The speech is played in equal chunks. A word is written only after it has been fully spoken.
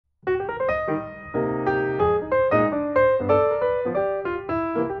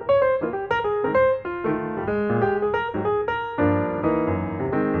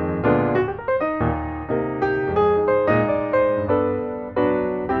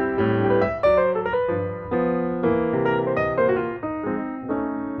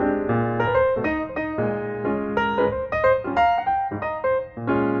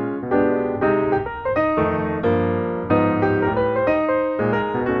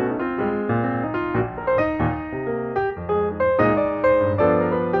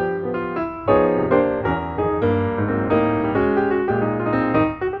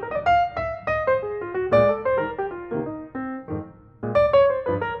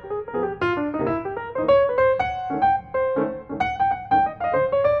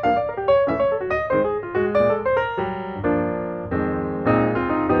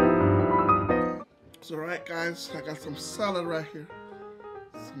salad right here.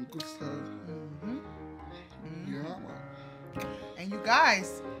 Some good salad. Yeah. And you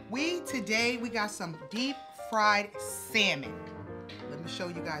guys, today we got some deep fried salmon. Let me show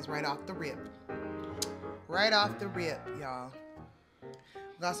you guys right off the rip. Right off the rip, y'all. We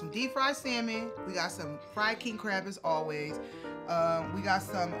got some deep fried salmon. We got some fried king crab as always. We got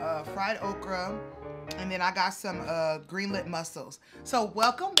some fried okra. And then I got some greenlit mussels. So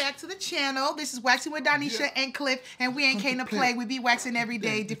welcome back to the channel. This is Waxing with Donisha and Cliff. And we ain't came to play. We be waxing every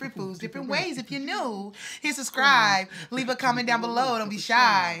day. Different foods, different ways. If you're new, hit subscribe. Leave a comment down below. Don't be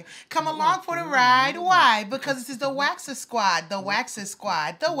shy. Come along for the ride. Why? Because this is the Waxer Squad. The Waxer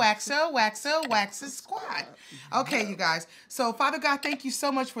Squad. The Waxer Squad. Okay, you guys. So Father God, thank you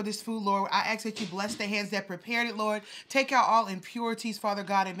so much for this food, Lord. I ask that you bless the hands that prepared it, Lord. Take out all impurities, Father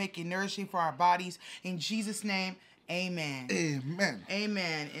God, and make it nourishing for our bodies. In Jesus' name, amen. Amen.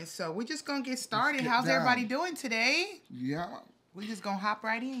 Amen. And so we're just going to get started. How's everybody doing today? Yeah. We just going to hop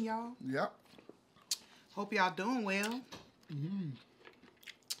right in, y'all. Yep. Hope y'all doing well.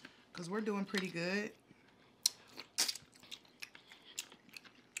 Because we're doing pretty good.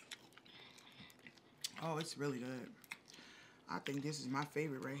 Oh, it's really good. I think this is my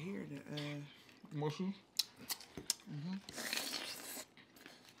favorite right here. The mushroom?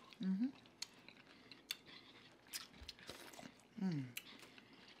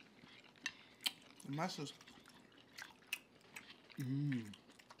 The mussels.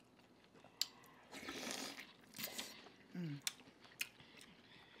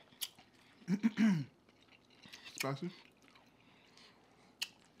 Spicy?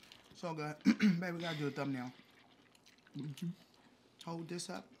 So good. Baby, we gotta do a thumbnail. Hold this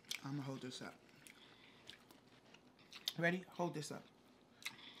up. I'm gonna hold this up. Ready? Hold this up.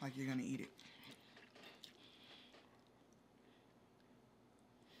 Like you're gonna eat it.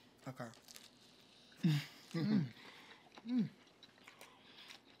 Okay.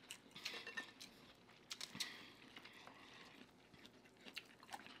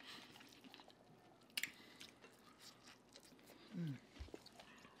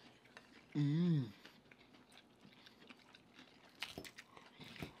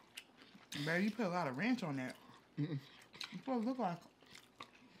 Baby, you put a lot of ranch on that. That's what it look like.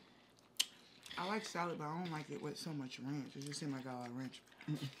 I like salad, but I don't like it with so much ranch. It just seems like a lot of ranch.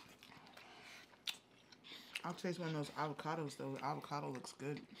 I'll taste one of those avocados, though. The avocado looks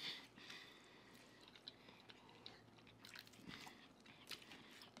good.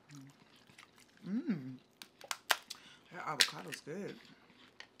 That avocado's good.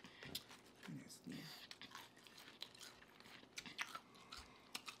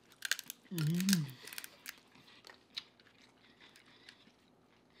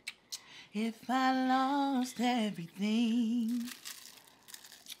 If I lost everything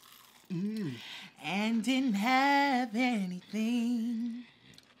and didn't have anything,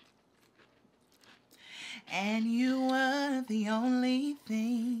 and you were the only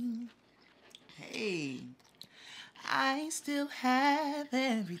thing, hey, I still have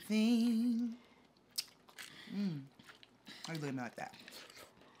everything. I live like that.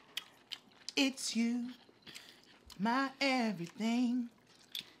 It's you, my everything.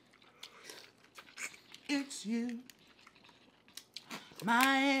 It's you,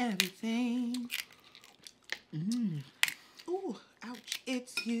 my everything. Ooh, ouch.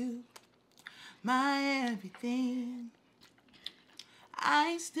 It's you, my everything.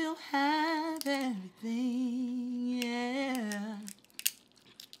 I still have everything, yeah.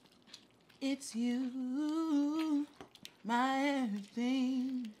 It's you, my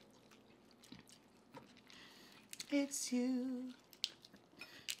everything. It's you,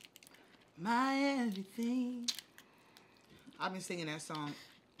 my everything. I've been singing that song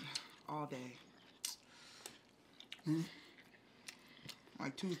all day.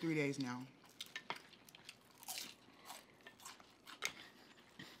 Like 2 or 3 days now.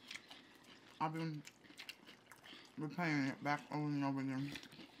 I've been replaying it back over and over again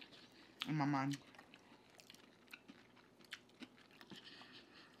in my mind.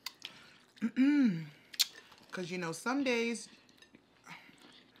 Because, you know, some days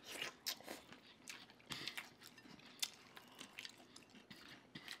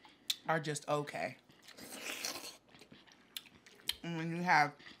are just okay. And when you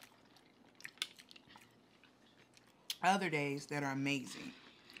have other days that are amazing.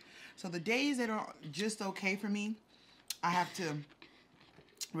 So the days that are just okay for me, I have to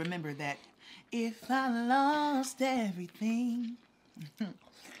remember that if I lost everything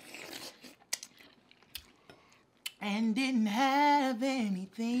and didn't have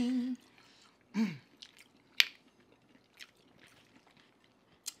anything,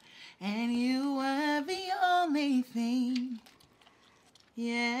 and you were the only thing,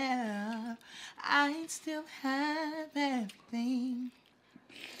 Yeah, I still have everything.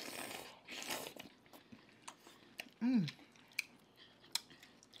 You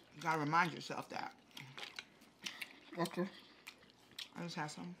gotta remind yourself that. Okay. I just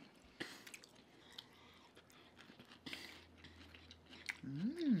had some.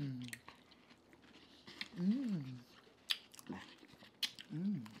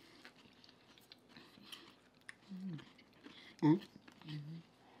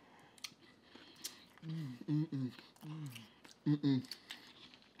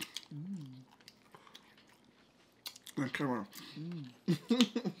 Now, come on.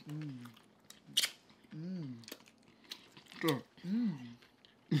 Go.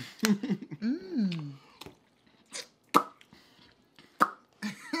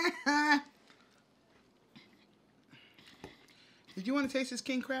 Did you want to taste this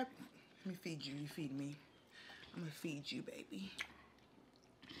king crab? Let me feed you. You feed me. I'm gonna feed you, baby.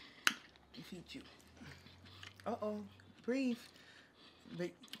 Feed you. Uh-oh. Breathe.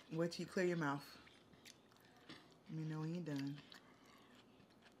 But wait till you clear your mouth. Let me know when you're done.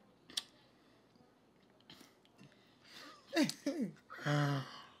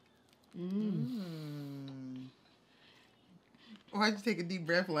 Why'd you take a deep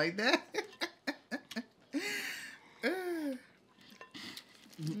breath like that?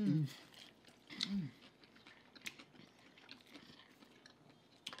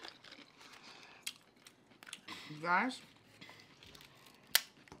 Guys,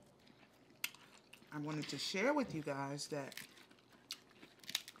 I wanted to share with you guys that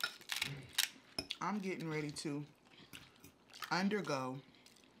I'm getting ready to undergo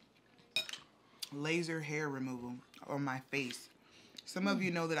laser hair removal on my face. Some of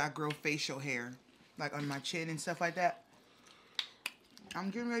you know that I grow facial hair, like on my chin and stuff like that. I'm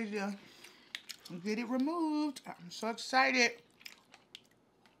getting ready to get it removed. I'm so excited.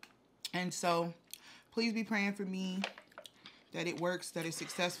 And so, please be praying for me that it works, that it's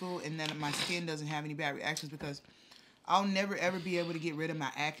successful, and that my skin doesn't have any bad reactions, because I'll never ever be able to get rid of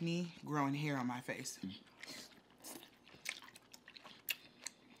my acne growing hair on my face.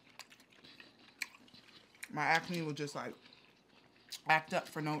 My acne will just like act up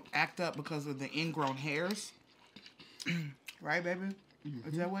because of the ingrown hairs. Right, baby?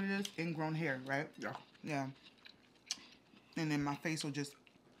 Is that what it is? Ingrown hair, right? Yeah. Yeah. And then my face will just,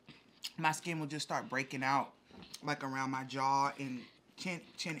 my skin will just start breaking out, like around my jaw and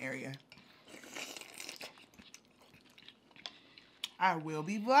chin area. I will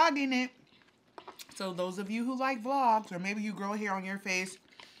be vlogging it. So those of you who like vlogs, or maybe you grow hair on your face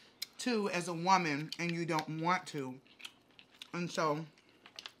too as a woman and you don't want to, and so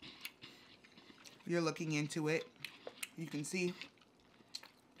you're looking into it, you can see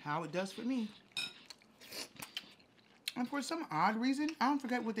how it does for me. And for some odd reason, I don't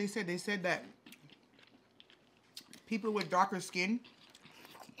forget what they said. They said that people with darker skin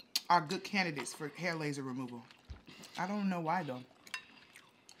are good candidates for hair laser removal. I don't know why though.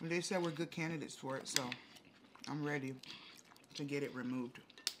 They said we're good candidates for it, so I'm ready to get it removed.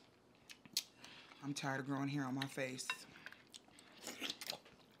 I'm tired of growing hair on my face.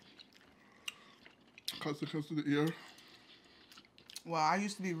 Cuts to the ear. Well, I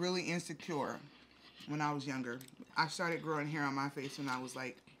used to be really insecure when I was younger. I started growing hair on my face when I was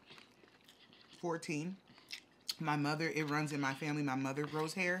like 14. My mother, it runs in my family, my mother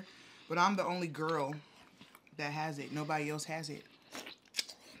grows hair, but I'm the only girl that has it. Nobody else has it.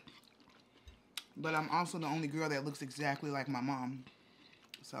 But I'm also the only girl that looks exactly like my mom.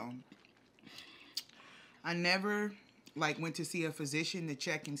 So I never like went to see a physician to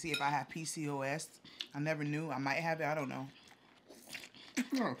check and see if I have PCOS. I never knew. I might have it. I don't know.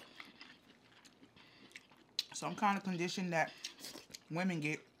 No. Some kind of condition that women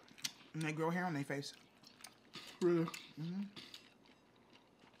get when they grow hair on their face. Really?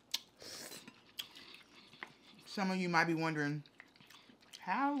 Some of you might be wondering,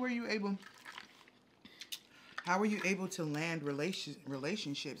 how were you able to land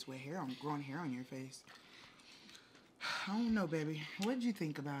relationships with growing hair on your face? I don't know, baby. What did you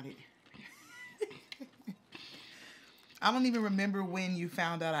think about it? I don't even remember when you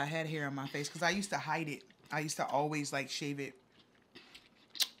found out I had hair on my face, because I used to hide it. I used to always like shave it.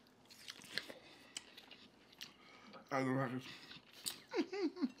 I don't like it.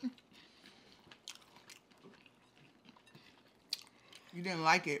 You didn't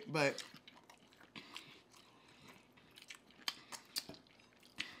like it, but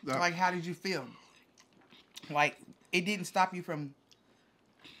like, how did you feel? Like, it didn't stop you from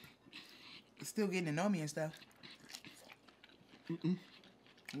still getting to know me and stuff.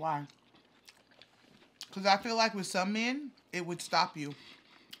 Why? Because I feel like with some men, it would stop you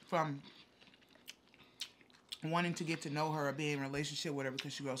from wanting to get to know her or be in a relationship with her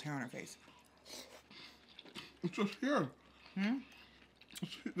because she grows hair on her face. It's just hair. Hmm?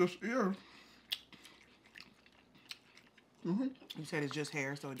 It's just hair. Mm-hmm. You said it's just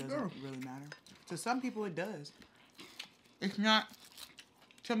hair, so it doesn't really matter. To some people, it does. It's not,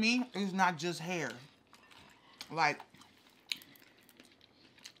 to me, it's not just hair. Like,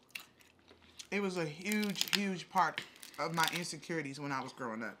 it was a huge, huge part of my insecurities when I was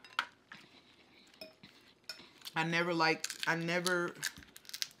growing up. I never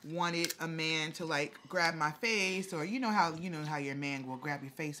wanted a man to like grab my face, or you know how your man will grab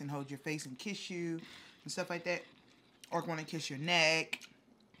your face and hold your face and kiss you and stuff like that, or want to kiss your neck.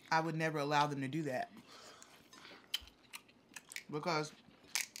 I would never allow them to do that because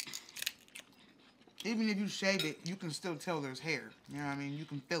even if you shave it, you can still tell there's hair. You know what I mean? You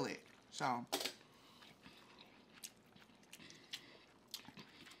can feel it. So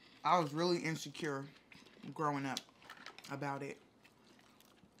I was really insecure growing up about it.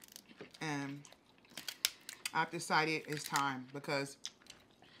 And I've decided it's time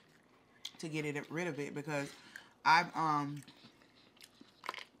to get rid of it because I've done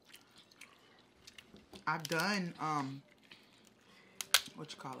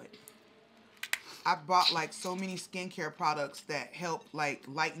what you call it? I bought like so many skincare products that help like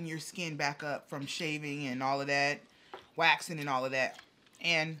lighten your skin back up from shaving and all of that, waxing and all of that.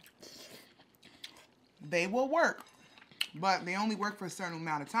 And they will work, but they only work for a certain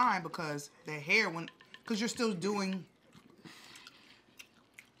amount of time because the hair, because you're still doing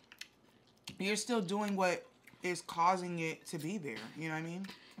what is causing it to be there. You know what I mean?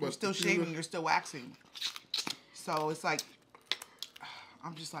 You're still shaving, you're still waxing. So it's like,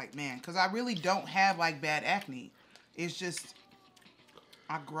 I'm just like, man, because I really don't have like bad acne. It's just,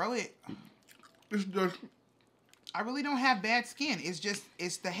 I grow it. It's just, I really don't have bad skin.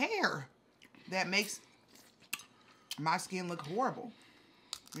 It's the hair that makes my skin look horrible.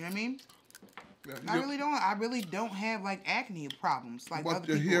 You know what I mean? yeah, I really don't have like acne problems like but other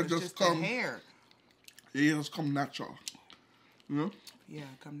the people. hair It's just just the hair. It just come natural. You know? Yeah,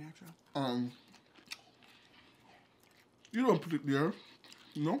 come natural. You don't put it there.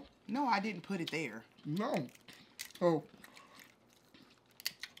 No? No, I didn't put it there. No. Oh.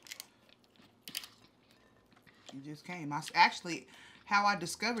 It just came. Actually, how I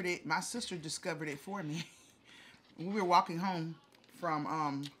discovered it, my sister discovered it for me. We were walking home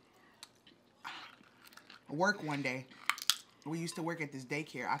from work one day. We used to work at this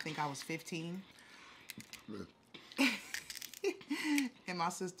daycare. I think I was 15. Yeah. And my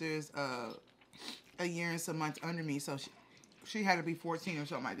sister is a year and some months under me, so she had to be 14 or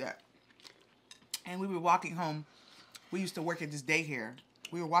something like that. And we were walking home. We used to work at this daycare.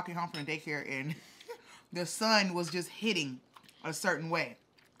 We were walking home from the daycare, and the sun was just hitting a certain way.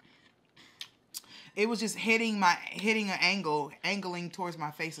 It was just hitting an angling towards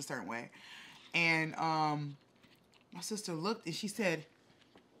my face a certain way. And my sister looked and she said,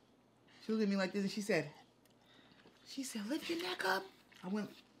 she looked at me like this and she said, lift your neck up. I went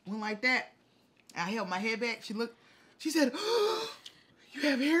like that. I held my head back. She said, oh, you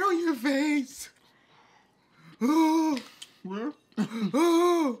have hair on your face. Oh. Where?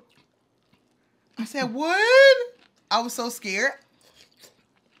 Oh. I said, what? I was so scared.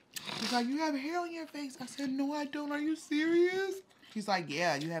 She's like, you have hair on your face. I said, no, I don't. Are you serious? She's like,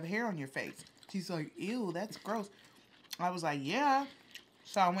 yeah, you have hair on your face. She's like, ew, that's gross. I was like, yeah.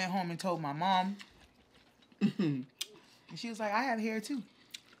 So I went home and told my mom. And she was like, I have hair too.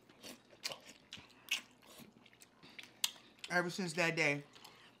 Ever since that day,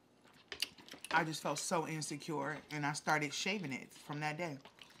 I just felt so insecure, and I started shaving it from that day.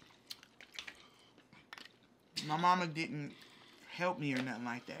 My mama didn't help me or nothing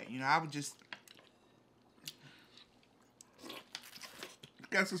like that. You know, I would just...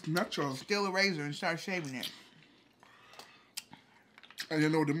 Guess it's natural. steal a razor and start shaving it. And you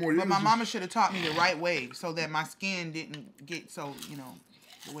know, the more you But my mama should have taught me the right way so that my skin didn't get so, you know,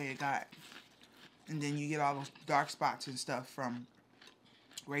 the way it got. And then you get all those dark spots and stuff from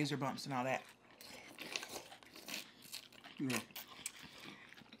razor bumps and all that. Yeah.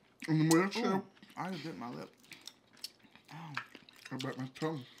 And the more you shave, I just bit my lip. Oh. I bite my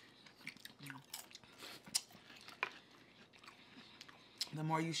tongue. The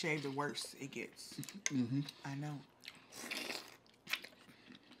more you shave, the worse it gets. Mm-hmm. I know.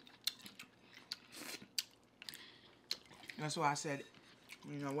 That's why I said,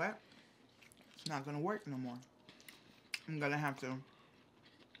 you know what? It's not going to work no more. I'm going to have to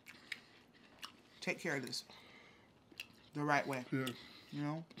take care of this the right way. Yeah. You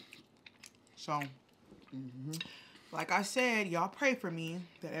know? So, Like I said, y'all pray for me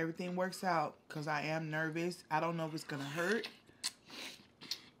that everything works out because I am nervous. I don't know if it's going to hurt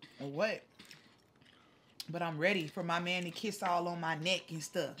or what. But I'm ready for my man to kiss all on my neck and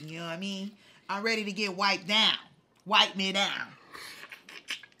stuff. You know what I mean? I'm ready to get wiped down. Wipe me down.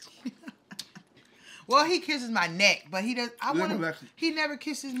 Well, he kisses my neck, but he does. He never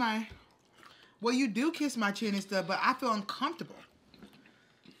kisses my. Well, you do kiss my chin and stuff, but I feel uncomfortable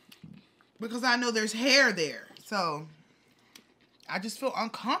because I know there's hair there. So I just feel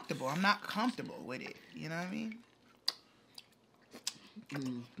uncomfortable. I'm not comfortable with it. You know what I mean?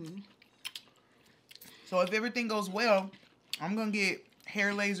 Mm-hmm. So if everything goes well, I'm gonna get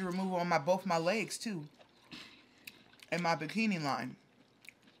hair laser removal on both my legs too, and my bikini line.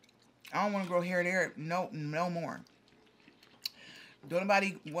 I don't want to grow hair there. No more. Don't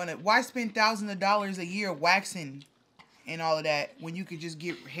nobody want to. Why spend thousands of dollars a year waxing and all of that when you could just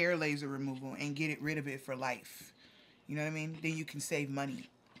get hair laser removal and get rid of it for life? You know what I mean? Then you can save money.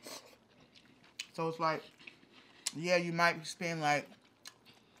 So it's like, yeah, you might spend like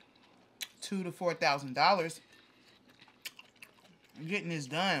 $2,000 to $4,000 getting this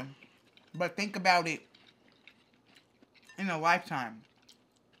done, but think about it in a lifetime.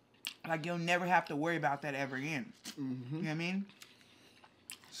 Like, you'll never have to worry about that ever again. Mm-hmm. You know what I mean?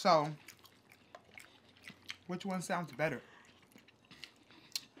 So, which one sounds better?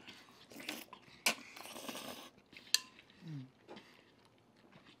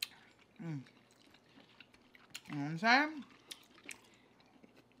 You know what I'm saying?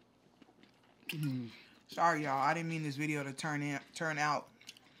 Mm-hmm. Sorry, y'all. I didn't mean this video to turn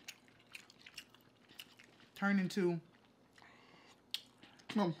into.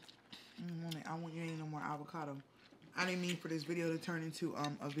 No. I want you to eat no more avocado. I didn't mean for this video to turn into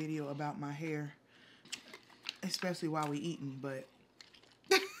a video about my hair, especially while we eating. But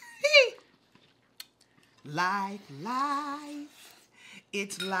life,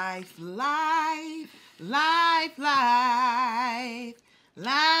 it's life, life.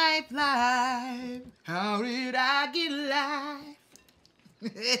 How did I get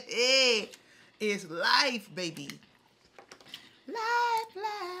life? It's life, baby. Life.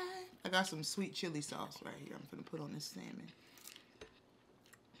 I got some sweet chili sauce right here. I'm gonna put on this salmon.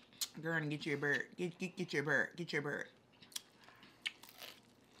 Girl, and get your bird. Get your bird. Get your bird.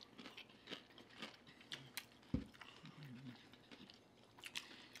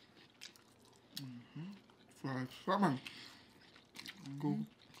 Fried salmon. Go.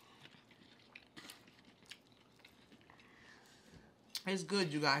 It's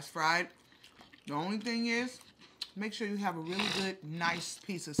good, you guys. Fried. The only thing is, make sure you have a really good, nice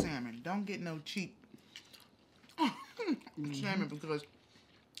piece of salmon. Don't get no cheap salmon because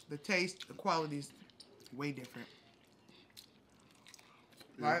the taste, the quality is way different.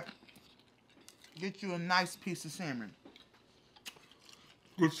 Yeah. Right? Get you a nice piece of salmon.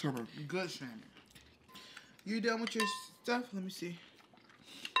 Good salmon. Good salmon. You done with your stuff? Let me see.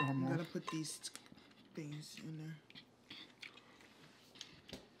 I'm gonna put these things in there.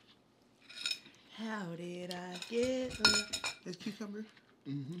 How did I get this cucumber?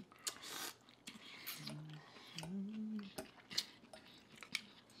 Mm-hmm.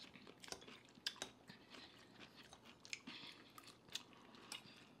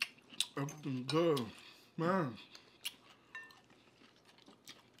 Everything good, man.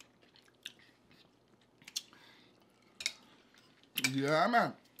 Yeah,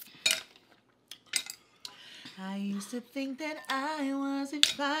 man. I used to think that I wasn't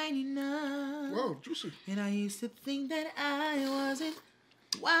fine enough. Whoa, juicy. And I used to think that I wasn't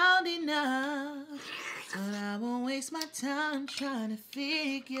wild enough. But I won't waste my time trying to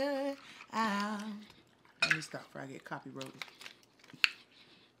figure out. Let me stop before I get copyrighted.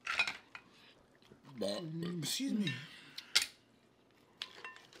 Excuse me.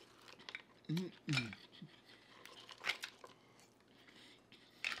 Mm-mm.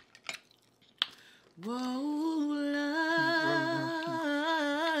 Whoa, love.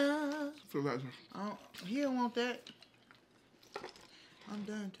 Feel that. Oh, he don't want that. I'm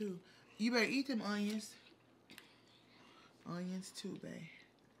done too. You better eat them onions. Onions too, babe.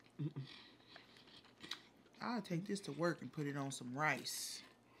 I'll take this to work and put it on some rice.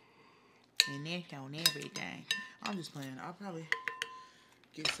 And that's on everything. I'm just playing. I'll probably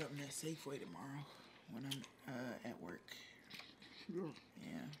get something at Safeway tomorrow when I'm at work. Yeah.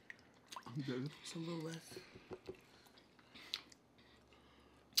 Yeah. I'm good. It's a little left.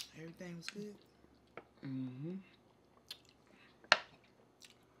 Everything was good. Mm-hmm.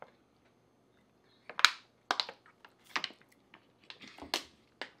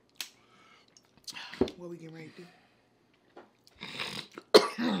 What we getting ready to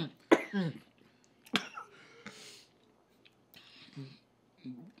do?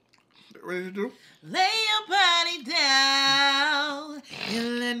 Get ready to do? Lay your body down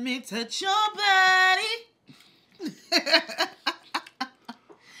and let me touch your body.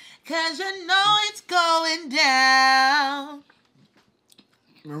 Cause you know it's going down.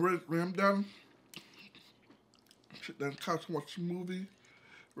 When I'm done, sit down on the couch and watch a movie.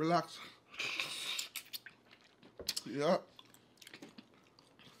 Relax. Yeah.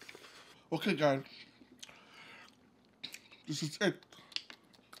 Okay, guys. This is it.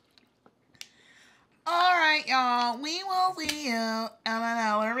 All right, y'all. We will see you on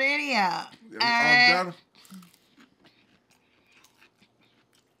our radio. Yeah, I'm done.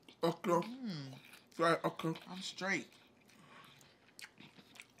 Okay. Right, okay. I'm straight.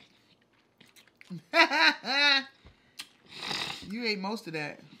 You ate most of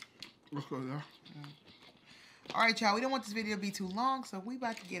that. Okay, yeah. All right, y'all. We don't want this video to be too long, so we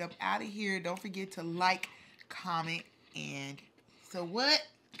about to get up out of here. Don't forget to like, comment, and so what?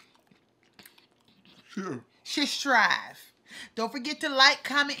 Sure. Subscribe. Don't forget to like,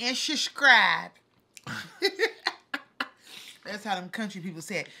 comment, and subscribe. That's how them country people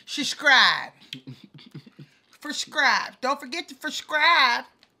say it. Subscribe. Subscribe. Don't forget to subscribe.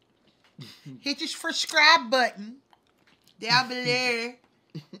 Hit your subscribe button down below.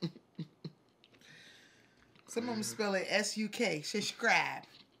 Some of them spell it S-U-K. Subscribe.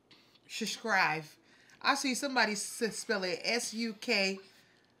 Subscribe. I see somebody spell it S-U-K-R-I-V-E.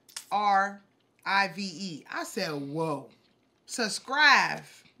 I said, whoa. Subscribe.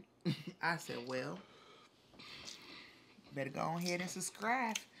 I said, well, better go ahead and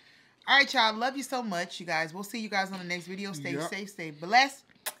subscribe. All right, y'all. Love you so much, you guys. We'll see you guys on the next video. Stay safe. Stay blessed.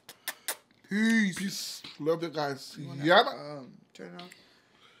 Peace. Peace. Love you guys. You wanna, Yeah. turn it off.